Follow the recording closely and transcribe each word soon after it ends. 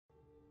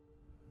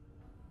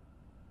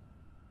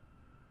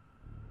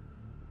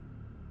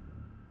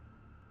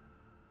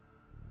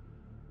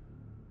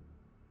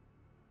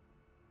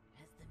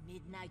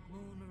midnight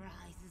moon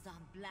rises on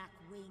black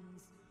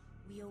wings.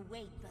 We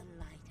await the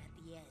light at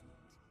the end.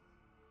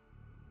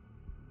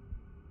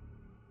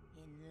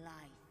 In life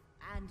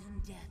and in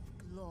death,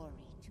 glory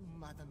to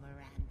Mother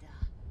Miranda.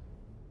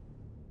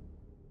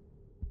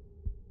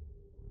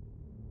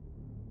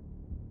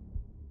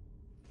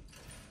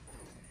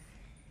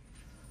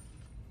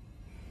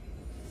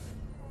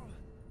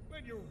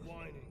 When you're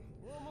whining,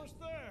 we're almost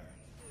there.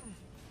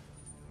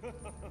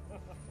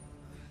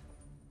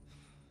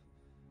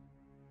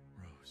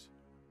 Rose,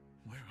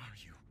 where are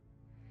you?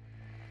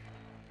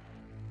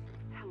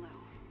 Hello.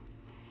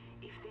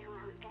 If there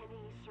are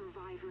any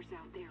survivors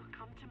out there,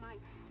 come to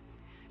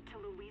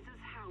Louisa's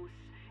house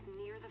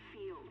near the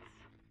fields.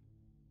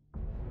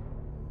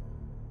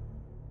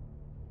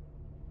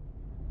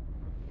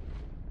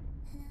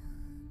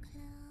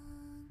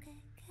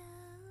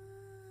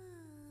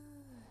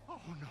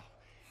 Oh no,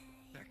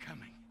 they're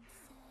coming.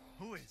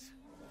 Who is?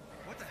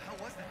 What the hell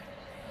was that?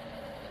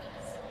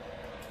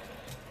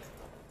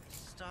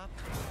 Stop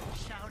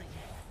shouting.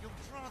 You'll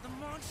draw the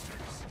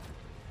monsters.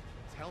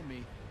 Tell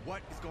me,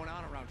 what is going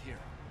on around here?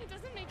 It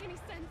doesn't make any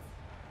sense.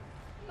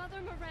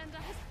 Mother Miranda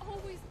has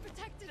always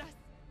protected us.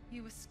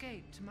 You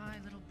escaped my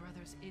little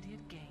brother's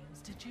idiot games,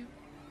 did you?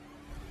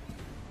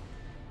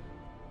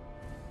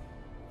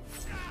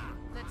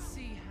 Let's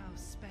see how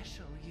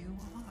special you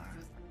are.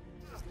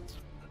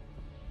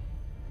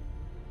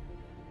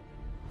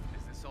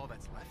 Is this all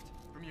that's left?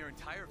 From your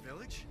entire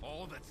village?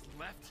 All that's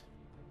left?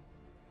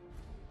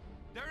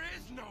 There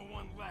is no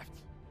one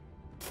left!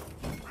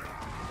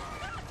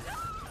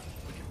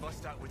 We can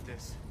bust out with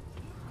this.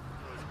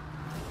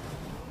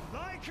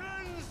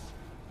 Lycans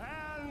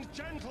and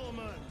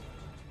gentlemen,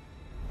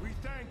 we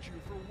thank you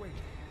for waiting.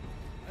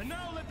 And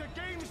now let the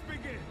games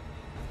begin!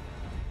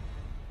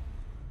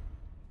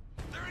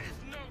 There is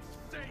no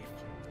safe!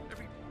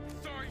 Every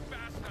sorry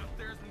bastard out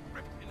there has been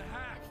ripped in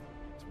half.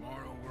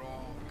 Tomorrow we'll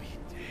all be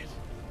dead.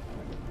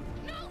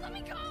 No, let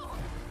me go!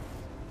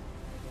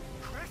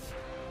 Chris?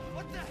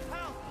 What the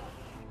hell?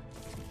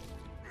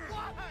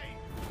 Why?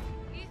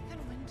 Ethan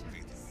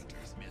Winters.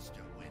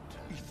 Mr.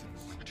 Winter. Ethan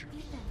Winters.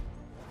 Ethan.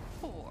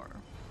 Poor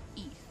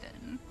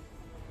Ethan.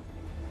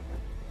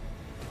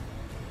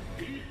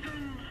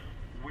 Ethan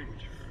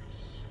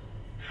Winters.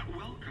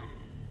 Welcome.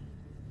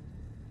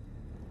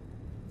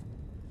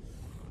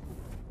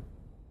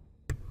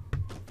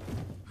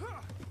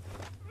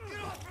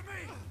 Get off of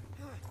me!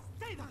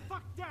 Stay the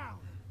fuck down!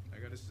 I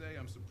gotta say,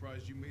 I'm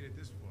surprised you made it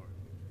this far.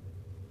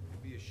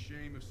 It'd be a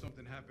shame if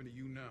something happened to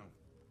you now.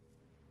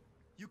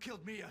 You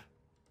killed Mia.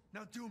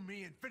 Now do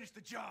me and finish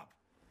the job.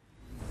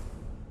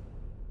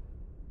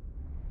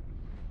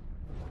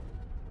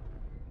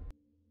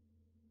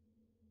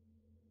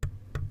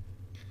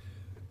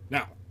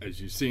 Now, as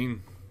you've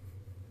seen,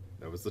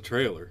 that was the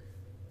trailer.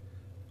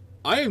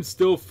 I am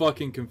still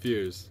fucking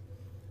confused.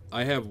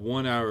 I have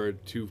 1 hour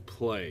to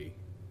play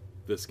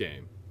this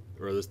game,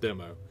 or this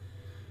demo.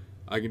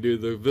 I can do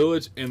the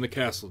village and the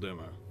castle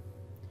demo.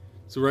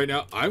 So right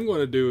now, I'm going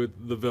to do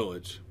the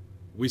village.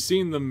 We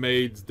seen the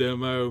maids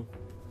demo.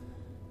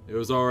 It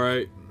was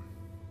alright.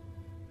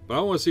 But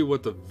I want to see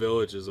what the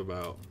village is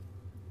about.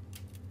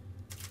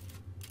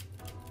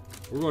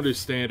 We're going to do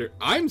standard.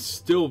 I'm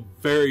still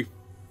very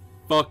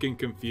fucking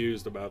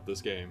confused about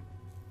this game.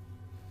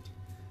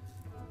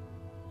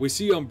 We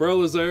see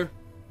umbrellas there.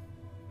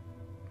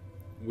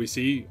 We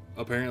see,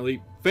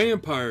 apparently,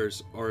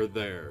 vampires are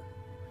there.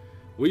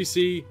 We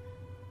see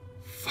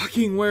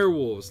fucking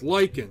werewolves,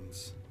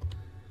 lycans.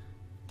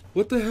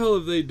 What the hell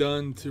have they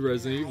done to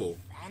Resident Evil?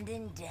 And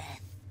in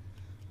death,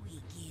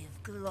 we give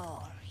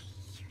glory.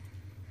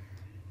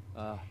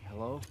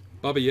 Hello?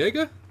 Baba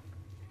Yaga?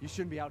 You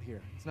shouldn't be out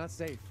here. It's not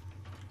safe.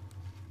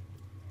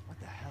 What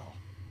the hell?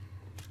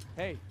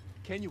 Hey,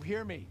 can you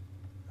hear me?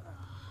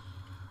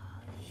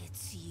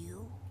 It's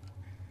you,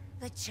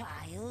 the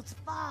child's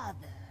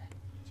father.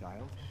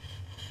 Child?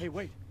 Hey,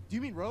 wait. Do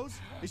you mean Rose?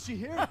 Is she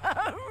here?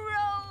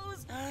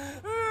 Rose!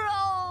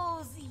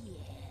 Rose,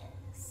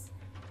 yes.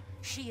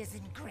 She is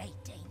in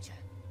great danger.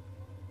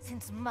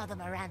 Since Mother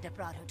Miranda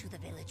brought her to the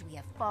village, we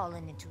have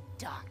fallen into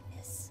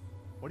darkness.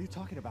 What are you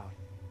talking about?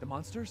 The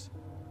monsters?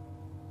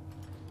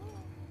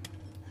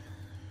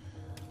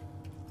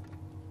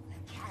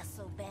 The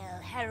castle bell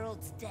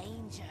heralds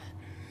danger.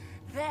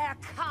 They're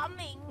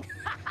coming!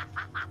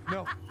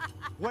 No.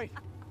 Wait.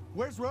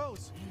 Where's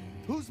Rose?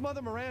 Who's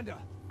Mother Miranda?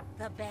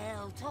 The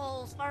bell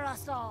tolls for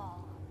us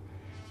all.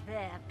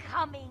 They're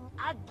coming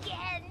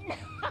again!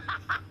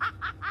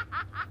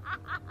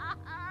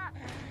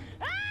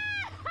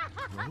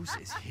 Rose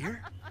is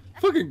here?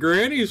 Fucking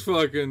Granny's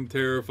fucking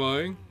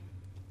terrifying.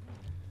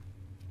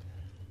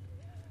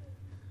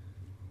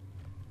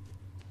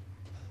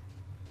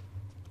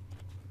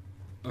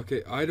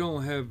 Okay, I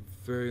don't have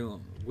very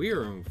long. We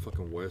are in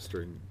fucking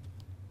Western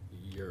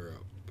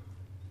Europe.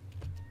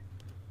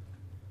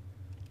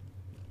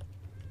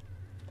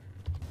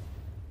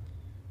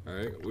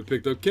 Alright, we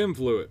picked up Chem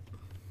Fluid.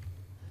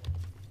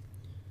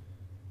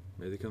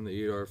 May they come to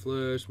eat our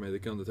flesh, may they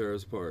come to tear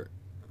us apart.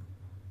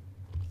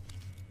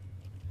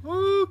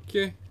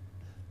 Okay.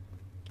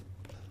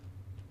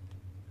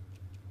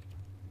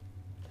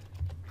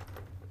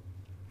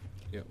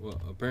 Yeah,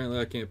 well, apparently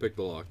I can't pick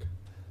the lock.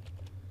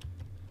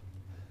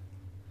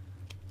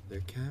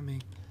 They're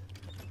coming.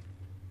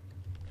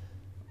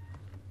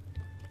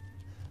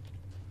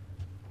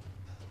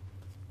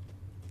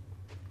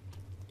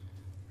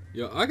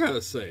 Yo, I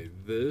gotta say,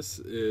 this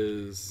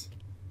is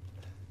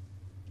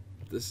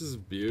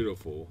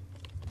beautiful.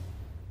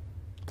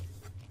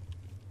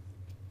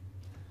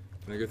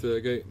 Can I go through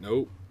that gate?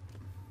 Nope.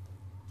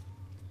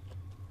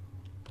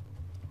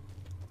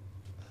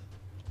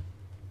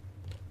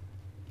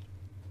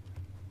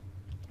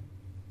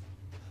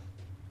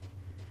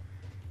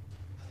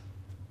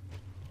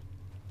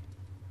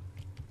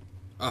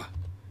 Ah,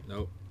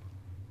 nope.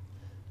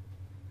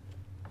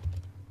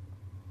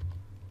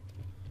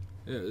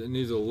 Yeah, it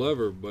needs a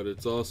lever, but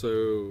it's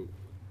also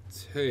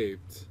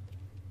taped.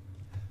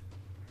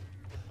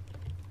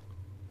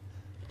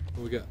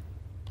 What we got?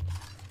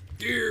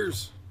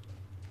 Gears!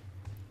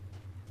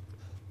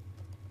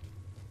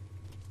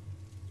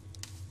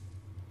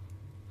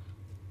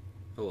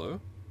 Hello?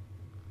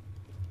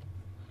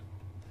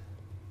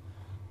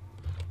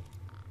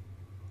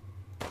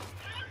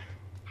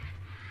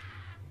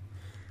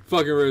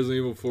 Fucking Resident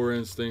Evil 4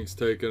 instincts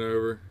taking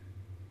over.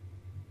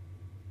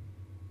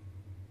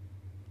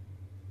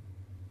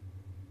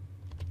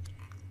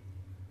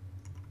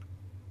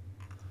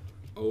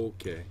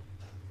 Okay.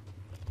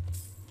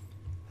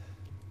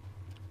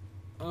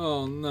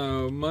 Oh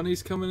no,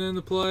 money's coming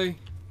into play.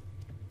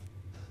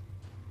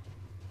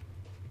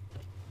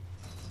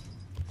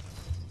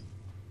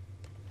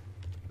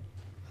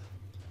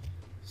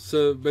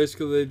 So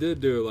basically they did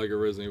do it like a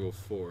Resident Evil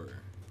 4.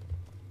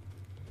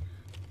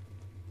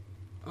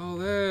 Oh,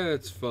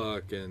 that's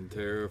fucking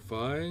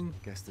terrifying.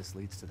 Guess this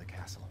leads to the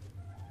castle.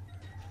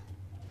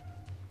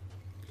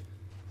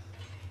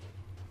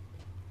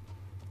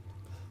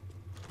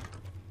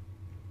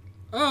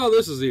 Oh,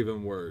 this is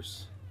even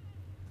worse.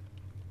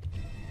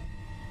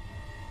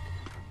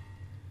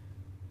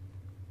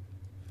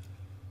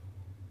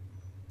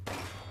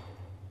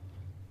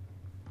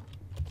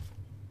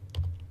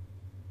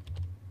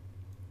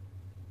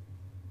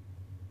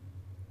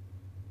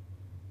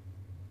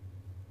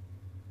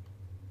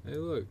 Hey,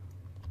 look.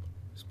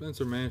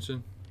 Spencer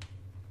Mansion.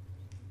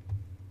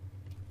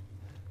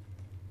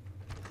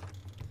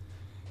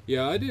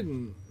 Yeah,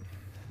 I'm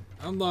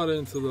not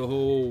into the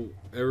whole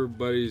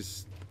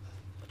everybody's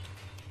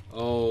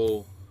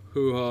all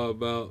hoo-ha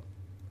about,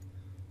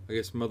 I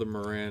guess, Mother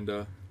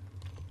Miranda.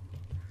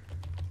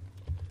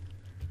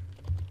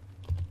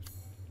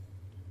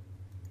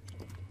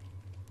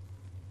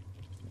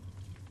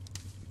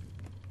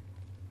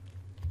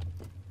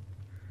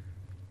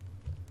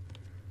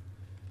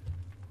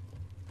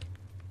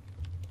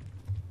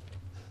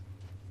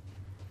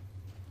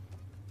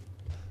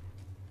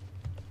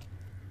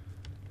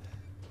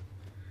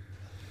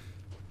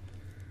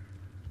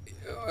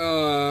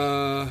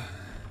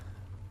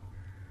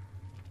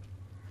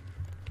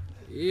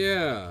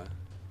 Yeah.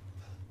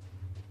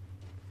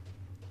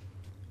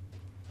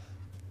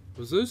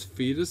 Was those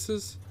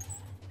fetuses?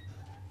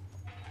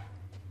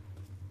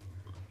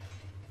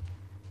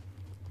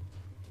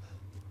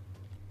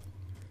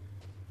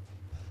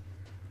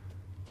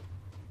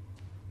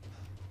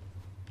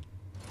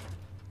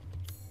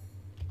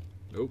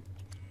 Nope.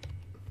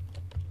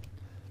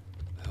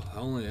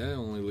 Hell, that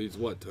only leads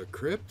what, to a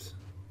crypt?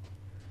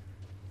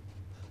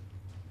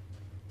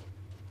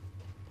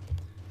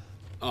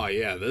 Oh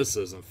yeah, this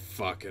isn't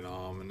fucking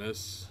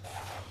ominous.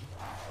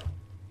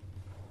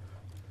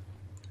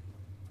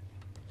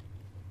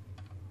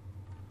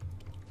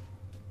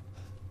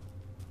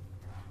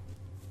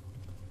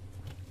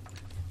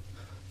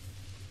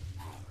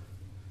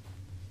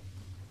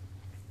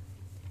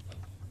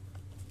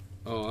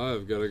 Oh,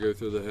 I've got to go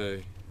through the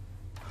hay.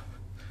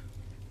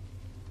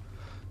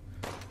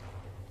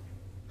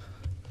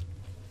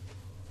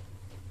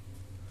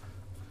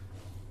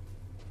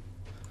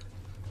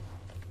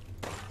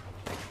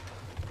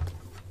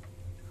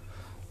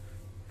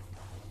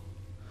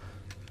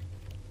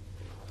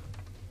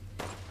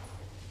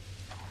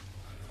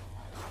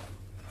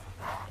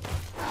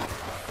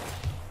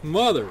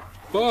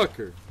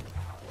 Motherfucker.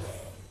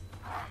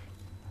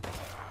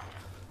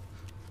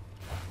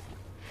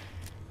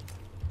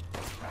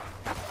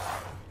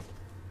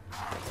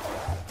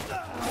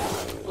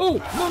 Oh,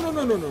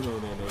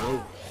 no.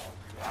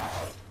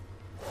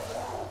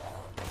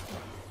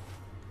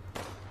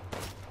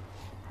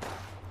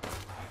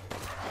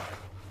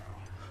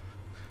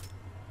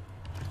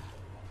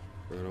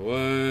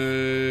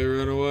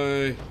 Run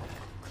away.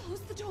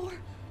 Close the door,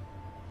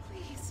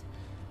 please.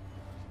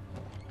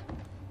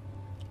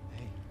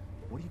 Hey,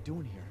 what are you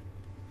doing here?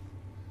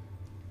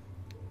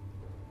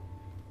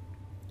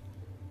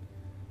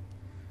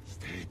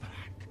 Stay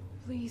back.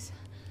 Please,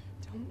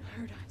 don't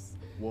hurt us.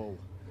 Whoa.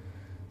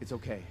 It's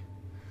okay.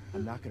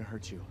 I'm not gonna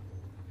hurt you.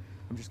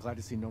 I'm just glad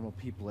to see normal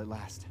people at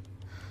last.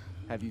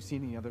 Have you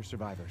seen any other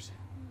survivors?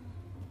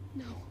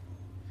 No.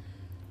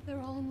 They're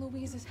all in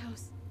Louise's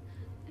house.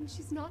 And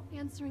she's not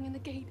answering and the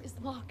gate is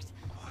locked.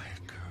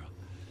 Quiet girl.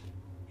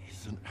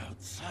 He's an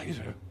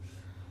outsider.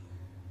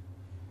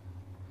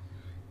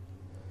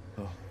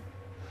 Oh.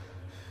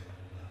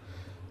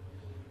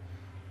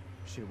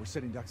 Shit, we're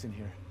sitting ducks in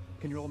here.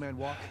 Can your old man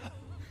walk?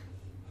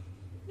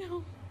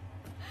 No.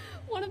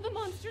 One of the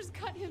monsters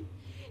cut him.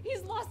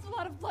 He's lost a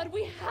lot of blood.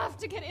 We have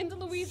to get into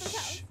Louise's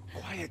house. Shh,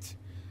 quiet.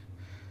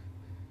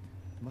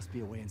 There must be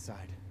a way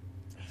inside.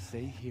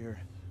 Stay here,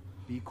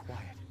 be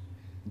quiet,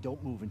 and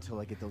don't move until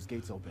I get those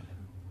gates open.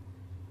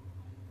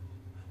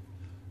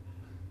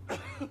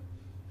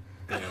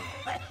 Damn.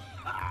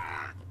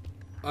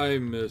 I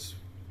miss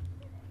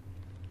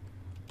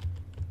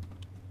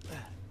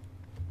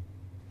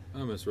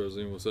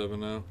Resident Evil 7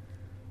 now.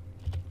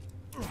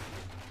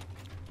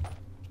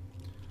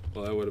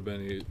 Well, that would have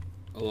been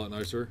a lot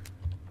nicer.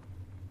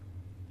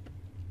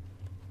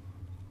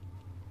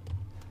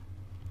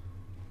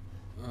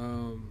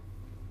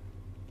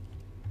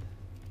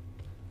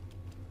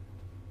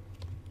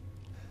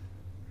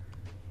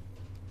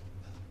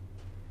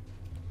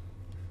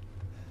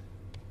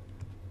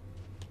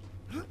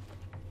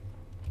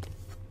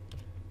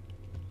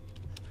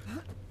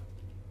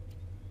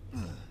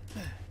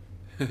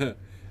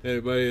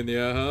 Anybody in the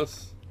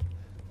outhouse?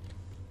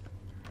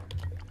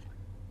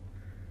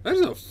 That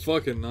is a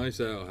fucking nice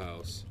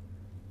outhouse.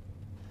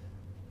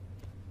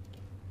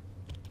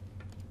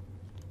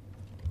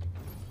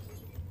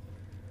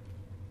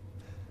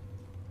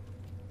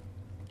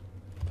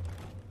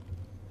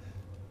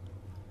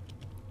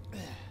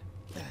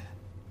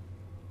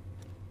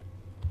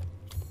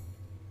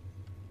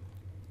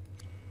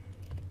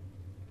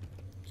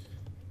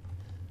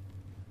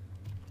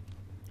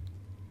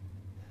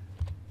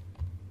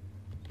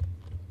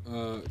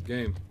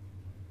 Game.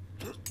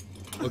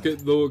 Okay,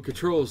 the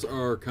controls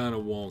are kind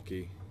of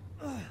wonky.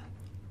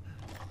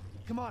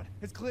 Come on,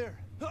 it's clear.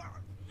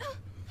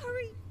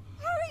 Hurry!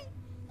 Hurry!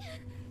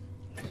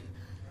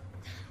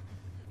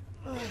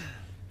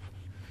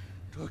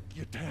 Took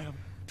your damn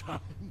time.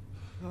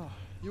 Oh,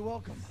 you're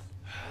welcome.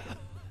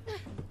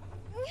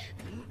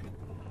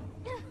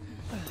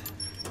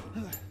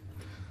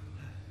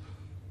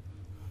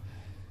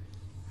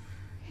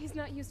 He's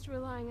not used to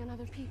relying on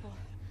other people.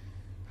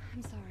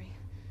 I'm sorry.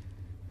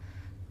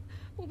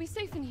 We'll be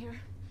safe in here,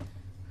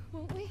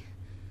 won't we?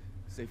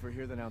 Safer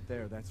here than out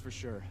there, that's for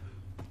sure.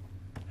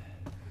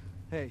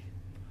 Hey,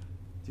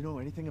 do you know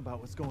anything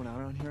about what's going on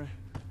around here?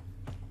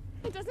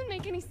 It doesn't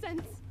make any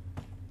sense.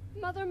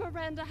 Mother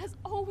Miranda has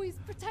always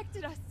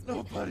protected us.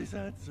 Nobody's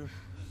answer.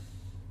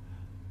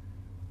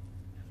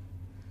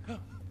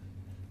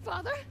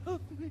 Father?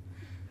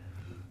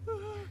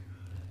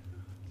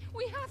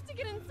 We have to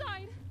get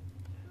inside.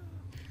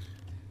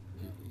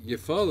 Your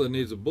father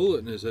needs a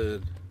bullet in his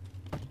head.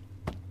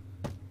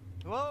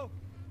 Hello?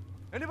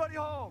 Anybody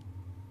home?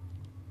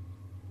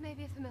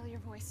 Maybe a familiar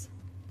voice.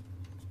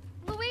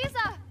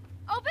 Louisa!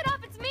 Open up!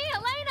 It's me,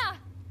 Elena!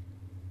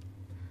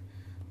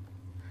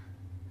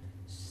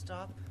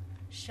 Stop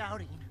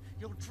shouting.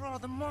 You'll draw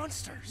the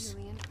monsters.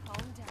 Julian,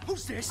 calm down.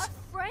 Who's this? A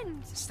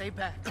friend! Stay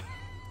back.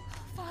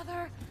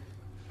 Father!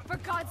 For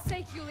God's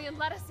sake, Julian,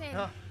 let us in.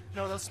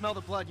 No, they'll smell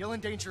the blood. You'll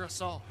endanger us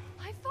all.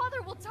 My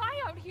father will die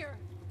out here.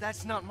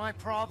 That's not my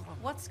problem.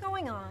 What's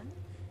going on?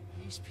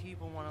 These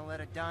people want to let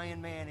a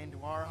dying man into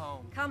our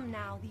home. Come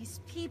now, these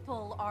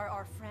people are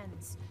our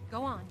friends.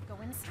 Go on, go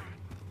inside.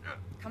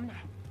 Come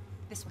now,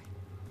 this way.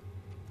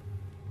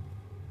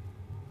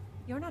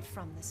 You're not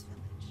from this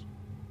village.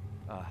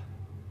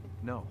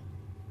 No.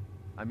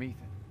 I'm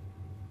Ethan.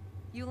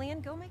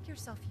 Julian, go make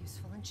yourself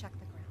useful and check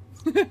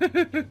the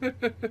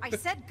grounds. I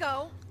said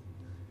go!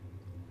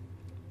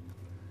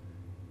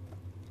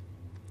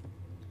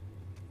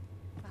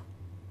 Well,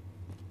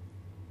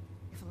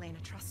 if Elena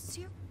trusts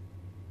you,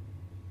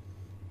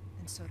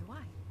 then so do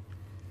I.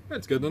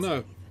 That's good to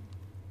know.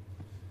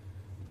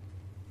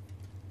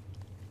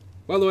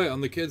 By the way,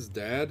 on the kid's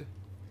dad.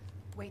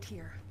 Wait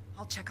here.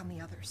 I'll check on the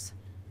others.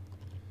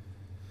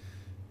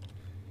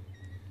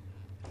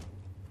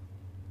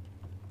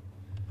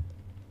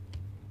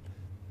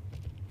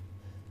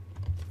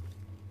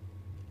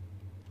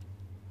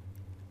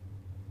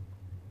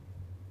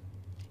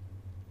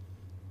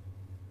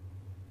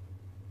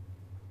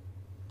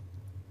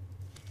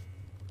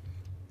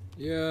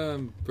 Yeah,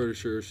 I'm pretty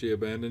sure she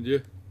abandoned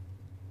you.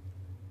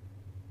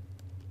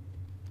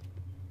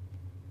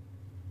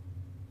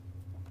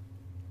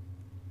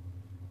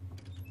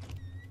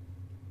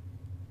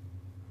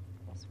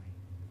 This way.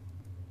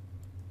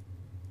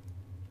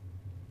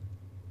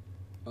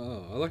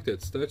 Oh, I like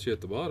that statue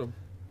at the bottom.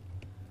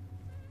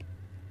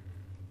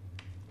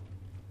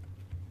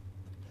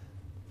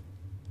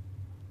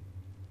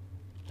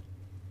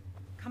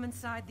 Come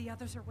inside, the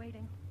others are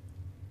waiting.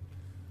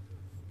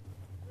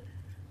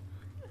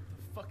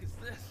 The fuck is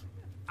this?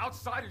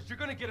 Outsiders, you're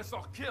gonna get us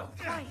all killed.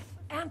 Quiet,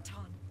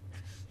 Anton.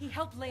 He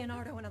helped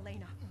Leonardo and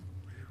Elena.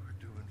 We were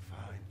doing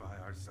fine by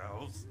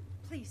ourselves.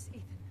 Please,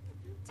 Ethan,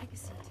 take a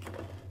seat.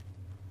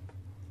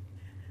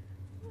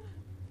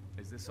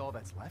 Is this all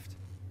that's left?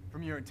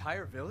 From your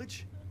entire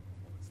village?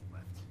 What's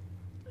left?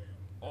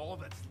 All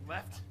that's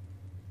left?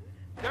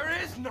 There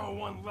is no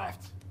one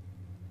left!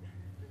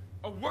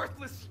 A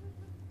worthless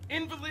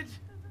invalid?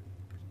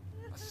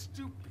 A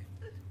stupid,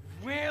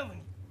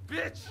 wailing,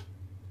 bitch!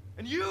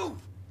 And you!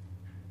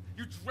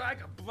 You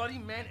drag a bloody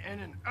man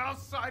and an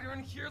outsider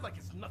in here like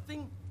it's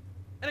nothing?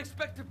 And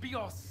expect to be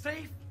all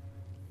safe?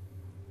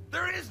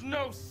 There is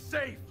no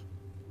safe!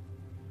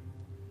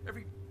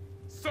 Every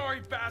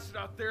sorry bastard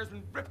out there has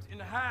been ripped in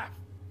half.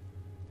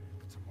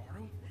 But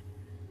tomorrow?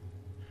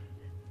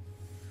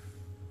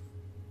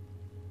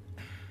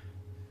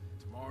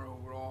 Tomorrow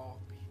we'll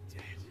all be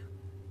dead.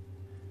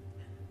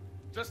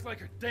 Just like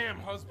her damn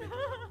husband.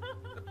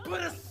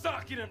 Put a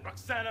sock in it,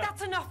 Roxana!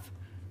 That's enough!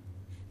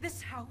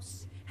 This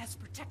house has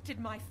protected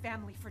my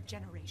family for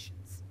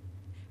generations.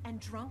 And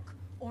drunk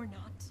or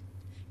not,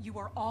 you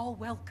are all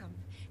welcome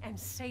and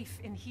safe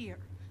in here.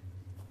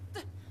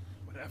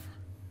 Whatever.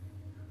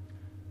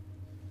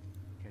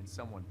 Can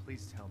someone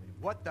please tell me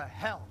what the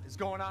hell is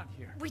going on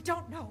here? We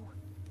don't know.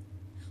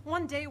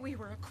 One day we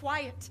were a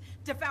quiet,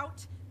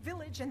 devout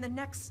village, and the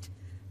next,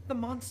 the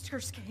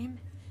monsters came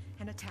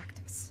and attacked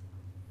us.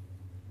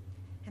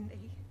 And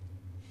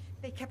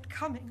they kept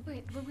coming.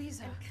 Wait,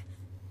 Louisa.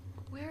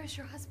 Where is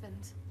your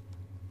husband?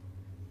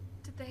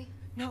 Did they...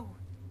 No.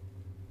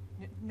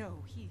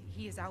 No,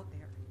 he is out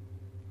there.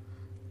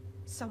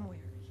 Somewhere.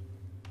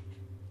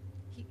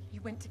 He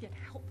went to get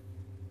help.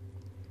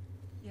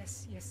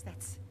 Yes,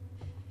 that's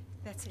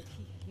it.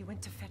 He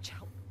went to fetch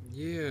help.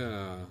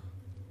 Yeah.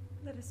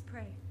 Let us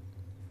pray.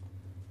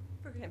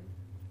 For him.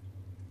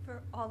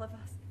 For all of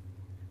us.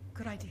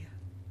 Good idea.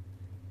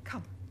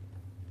 Come.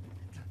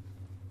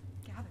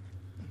 Gather.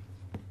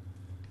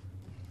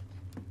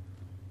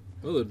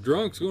 Well, the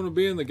drunk's going to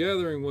be in the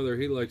gathering whether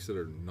he likes it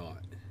or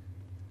not.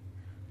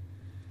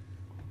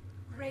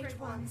 Great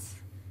ones,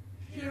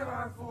 hear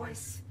our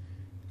voice.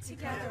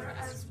 Together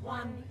as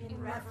one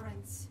in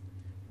reverence,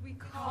 we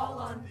call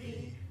on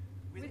thee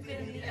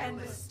within the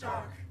endless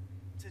dark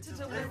to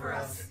deliver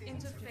us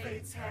into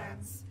fate's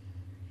hands.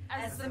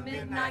 As the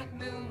midnight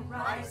moon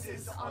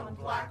rises on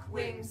black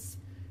wings,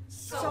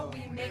 so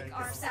we make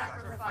our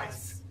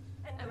sacrifice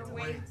and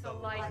await the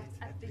light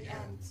at the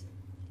end.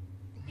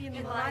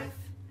 In life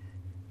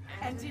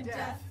and in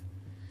death,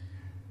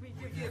 we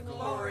give you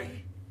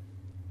glory,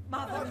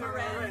 Mother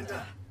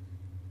Miranda.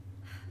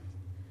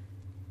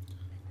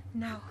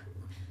 Now,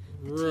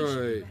 the tea should be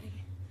Right.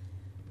 ready.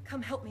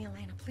 Come help me,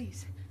 Elena,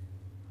 please.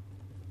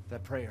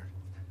 That prayer.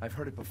 I've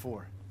heard it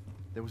before.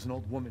 There was an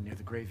old woman near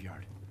the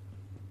graveyard.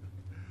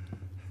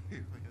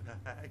 You look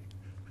at that hag.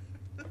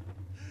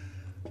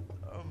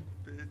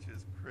 Bitch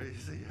is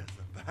crazy as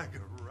a bag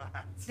of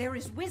rats. There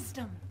is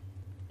wisdom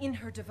in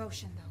her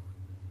devotion, though.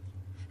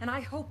 And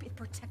I hope it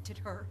protected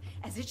her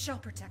as it shall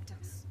protect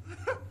us.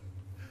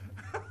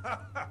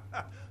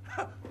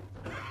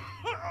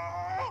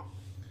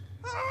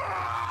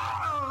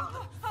 What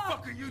the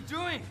fuck are you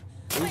doing?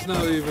 He's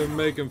not even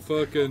making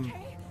fucking...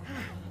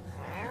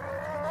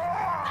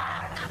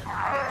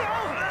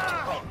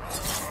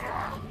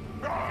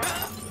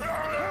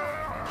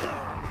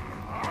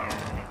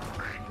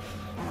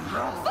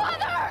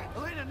 Father!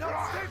 Elena, no,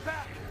 stay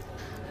back!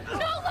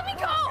 No, let me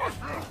go!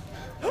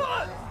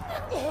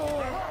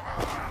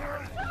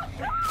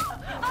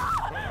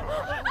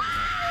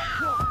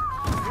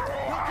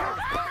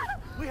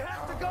 We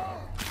have to go!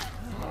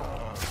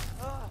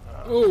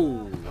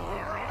 Oh!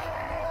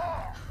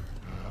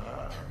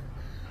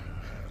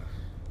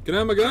 Can I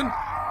have my gun?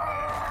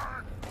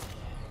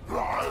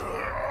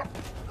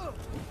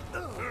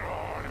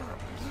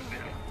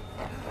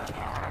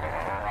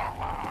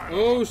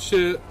 Oh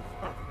shit!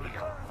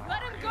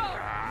 Let him go!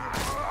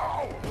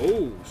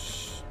 Oh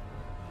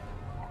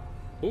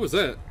What was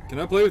that? Can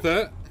I play with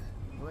that?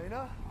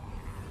 Elena?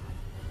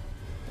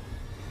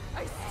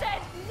 I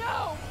said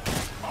no!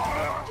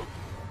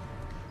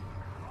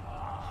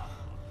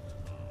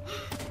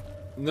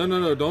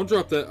 No, don't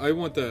drop that. I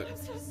want that. I'm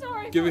so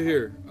sorry. Give it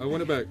here. I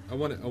want it back. I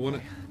want it.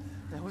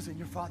 That wasn't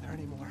your father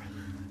anymore.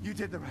 You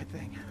did the right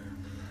thing.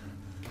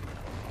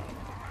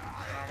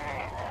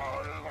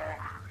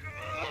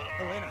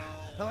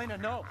 Elena,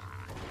 no!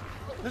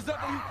 There's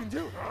nothing you can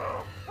do!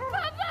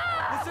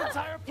 Papa! This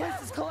entire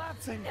place is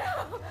collapsing!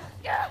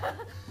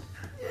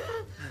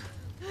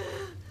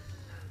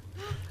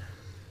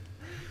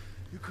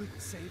 You couldn't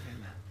save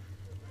him.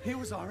 He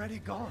was already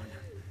gone.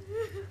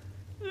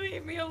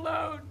 Leave me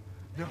alone.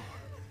 No,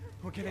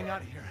 we're getting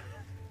out of here.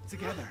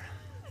 Together.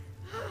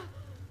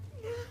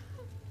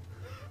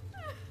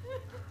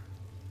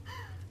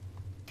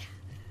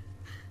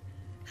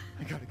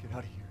 I gotta get out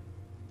of here.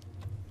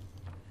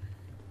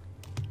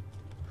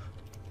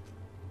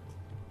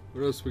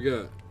 What else we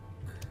got?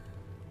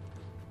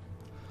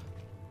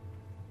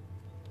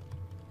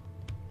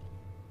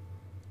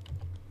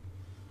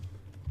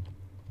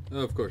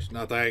 Oh, of course,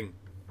 nothing.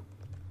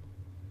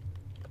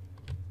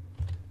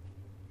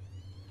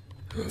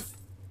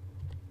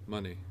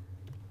 Money.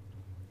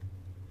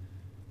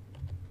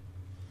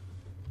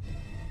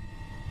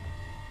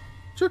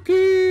 Chucky!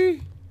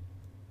 Is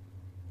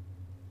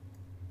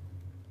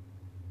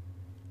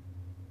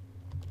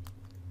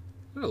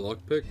that a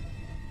lockpick?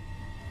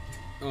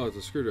 Oh, it's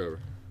a screwdriver.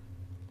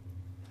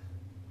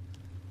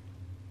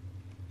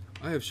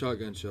 I have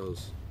shotgun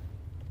shells.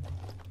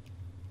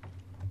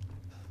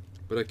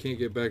 But I can't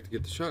get back to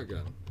get the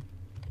shotgun.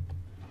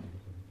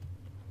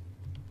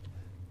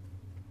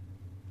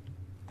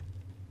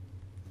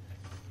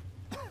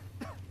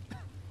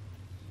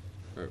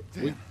 Alright,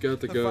 we got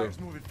to the go. fire's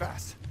moving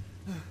fast.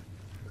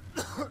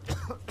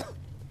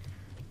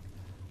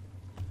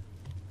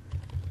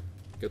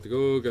 Got to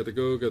go, got to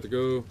go, got to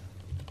go.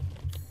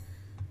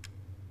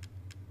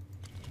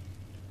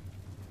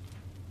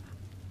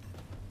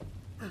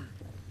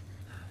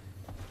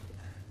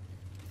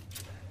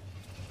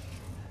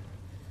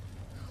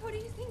 What are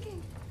you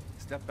thinking?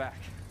 Step back.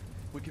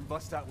 We can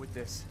bust out with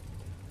this.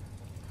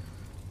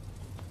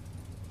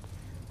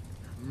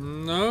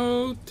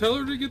 No, tell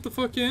her to get the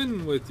fuck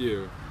in with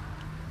you.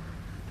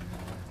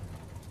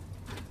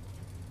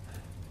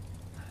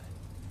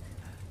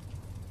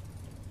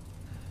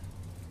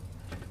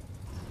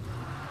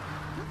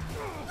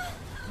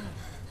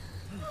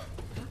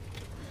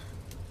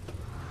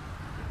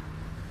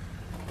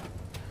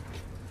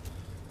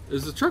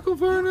 Is the truck on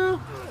fire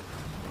now?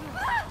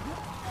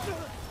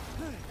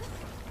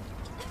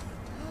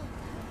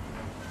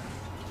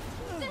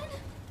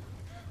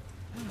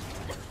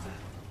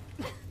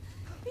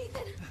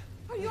 Ethan,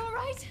 are you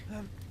alright?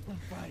 I'm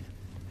fine.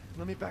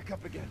 Let me back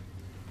up again.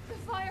 The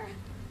fire.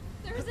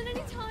 There isn't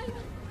any time.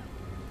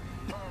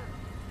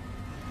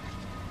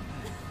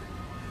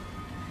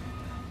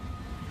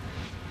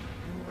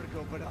 Nowhere to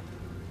go but up.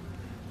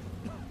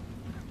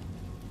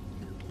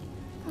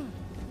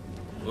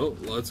 Well,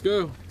 let's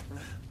go.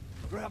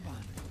 Grab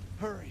on.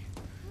 Hurry.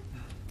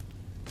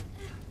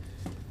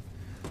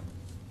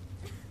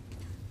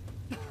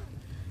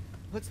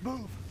 Let's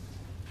move.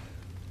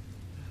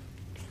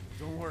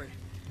 Don't worry.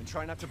 And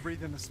try not to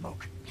breathe in the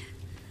smoke.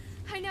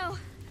 I know.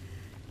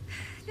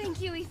 Thank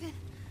you, Ethan.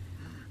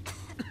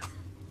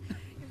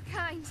 You're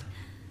kind.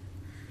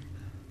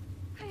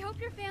 I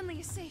hope your family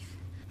is safe.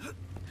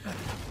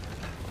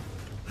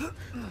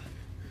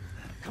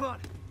 Come on.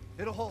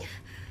 It'll hold.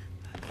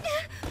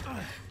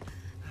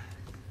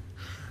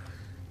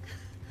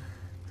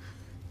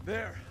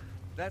 There.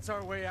 That's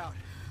our way out.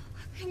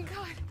 Thank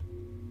God.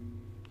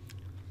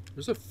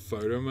 There's a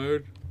photo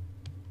mode.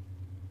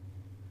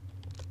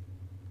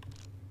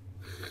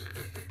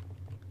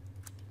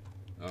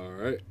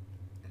 Alright.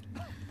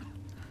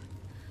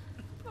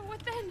 But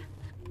what then?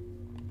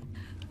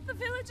 The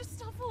village is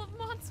still full of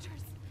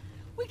monsters.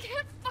 We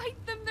can't fight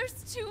them.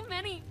 There's too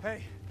many.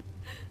 Hey.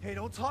 Hey,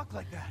 don't talk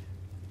like that.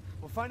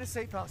 We'll find a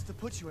safe house to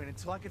put you in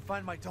until I can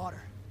find my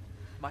daughter.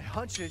 My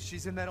hunch is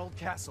she's in that old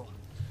castle.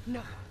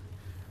 No.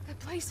 That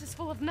place is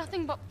full of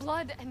nothing but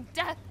blood and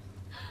death.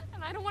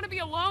 And I don't want to be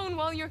alone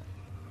while you're...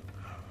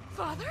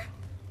 Father?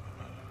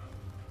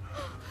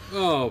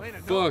 Oh, Elena,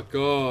 fuck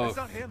no. off. That's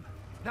not him.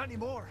 Not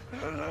anymore. He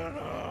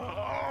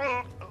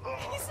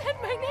said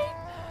my name.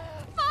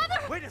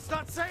 Father! Wait, it's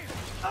not safe.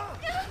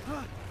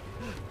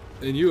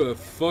 And you have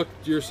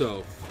fucked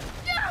yourself.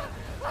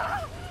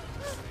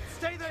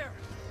 Stay there.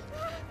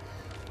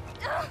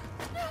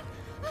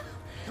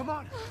 Come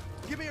on.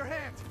 Give me your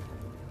hand.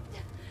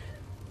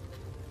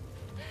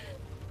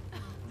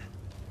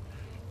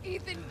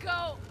 Ethan,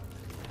 go.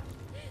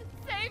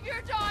 Save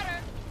your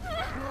daughter.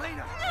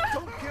 Elena,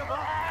 don't give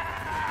up.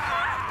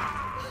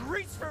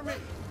 Reach for me.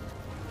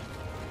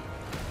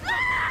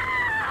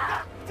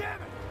 God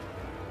damn it.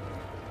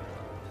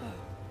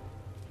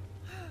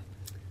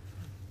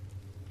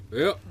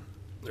 Yep.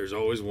 There's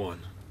always one.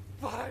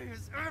 Why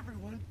is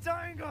everyone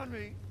dying on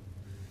me?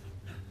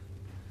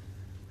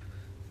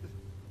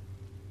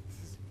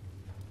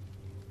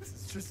 This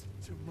is just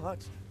too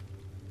much.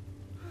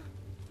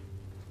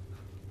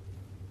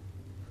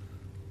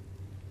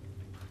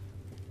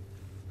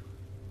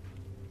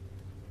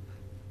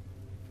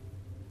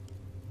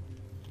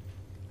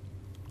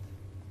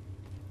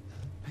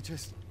 I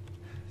just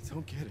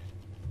don't get it.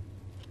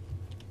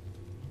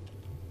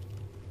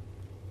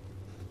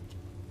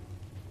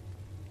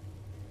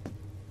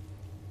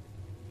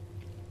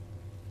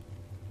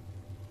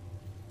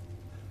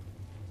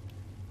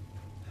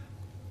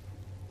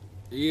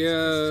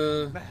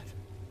 Yeah. Matt.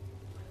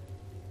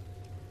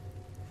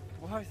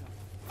 Why the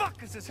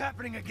fuck is this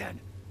happening again?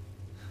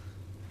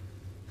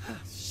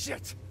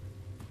 Shit.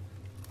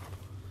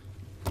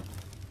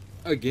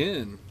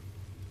 Again.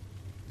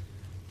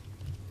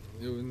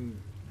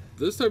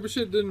 This type of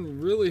shit didn't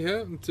really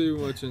happen too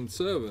much in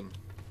 7.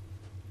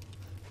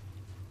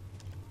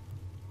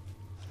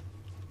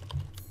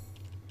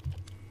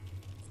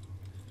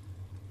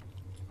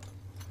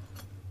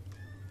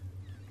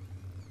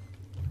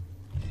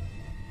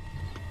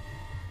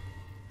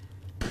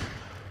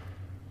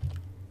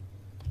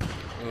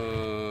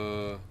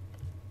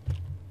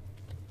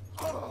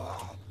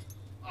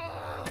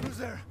 Who's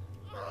there?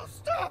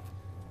 Stop!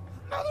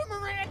 Mother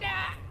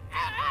Miranda!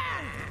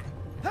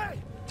 Hey!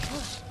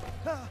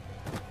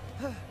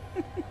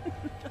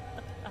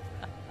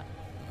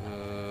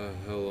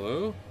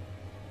 Hello?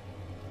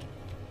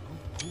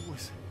 Who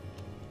was...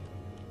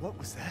 What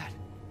was that?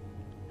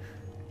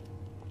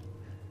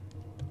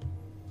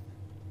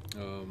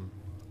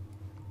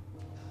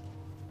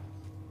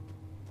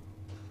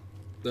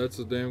 That's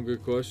a damn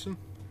good question.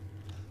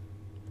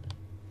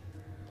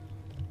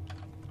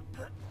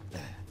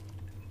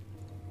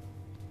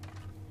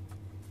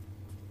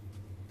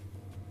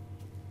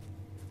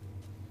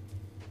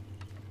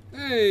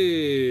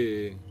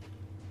 Hey!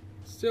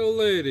 Still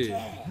lady.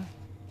 Death.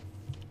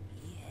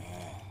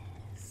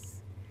 Yes.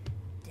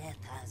 Death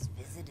has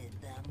visited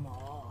them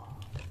all.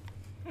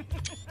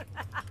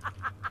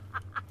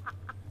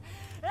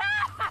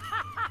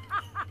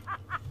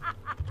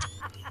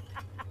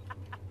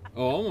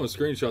 Oh, I'm gonna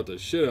screenshot the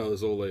shit out of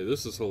this old lady.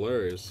 This is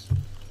hilarious.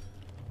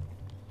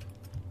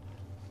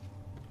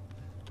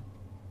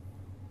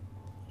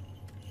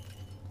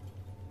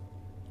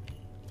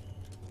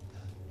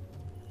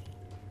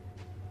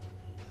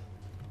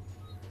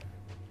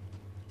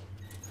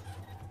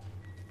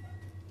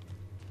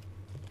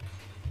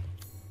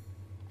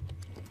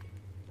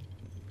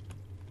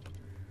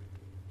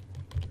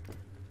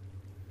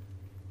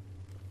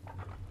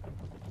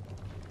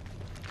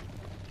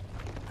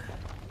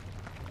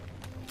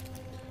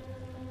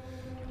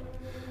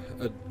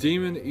 A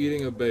demon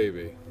eating a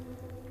baby.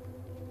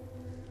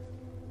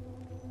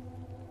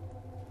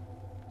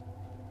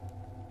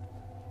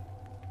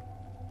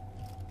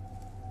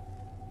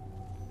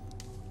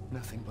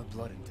 Nothing but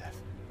blood and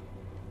death.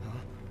 Huh?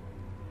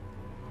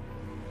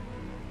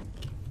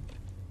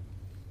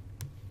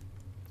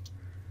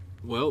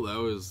 Well, that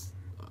was...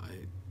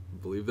 I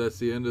believe that's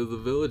the end of the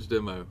Village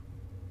demo.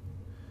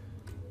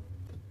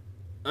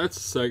 That's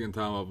the second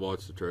time I've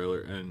watched the trailer,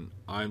 and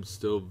I'm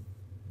still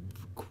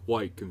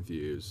quite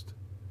confused.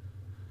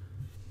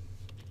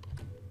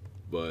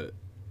 But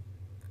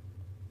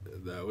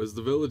that was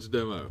the Village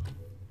demo.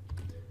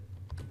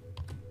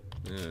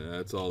 Yeah,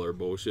 that's all our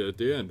bullshit at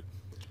the end.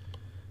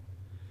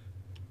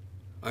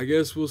 I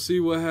guess we'll see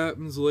what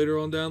happens later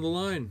on down the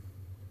line.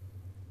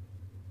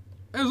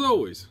 As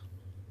always,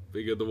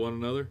 be good to one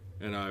another,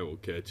 and I will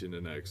catch you in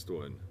the next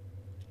one.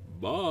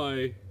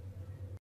 Bye!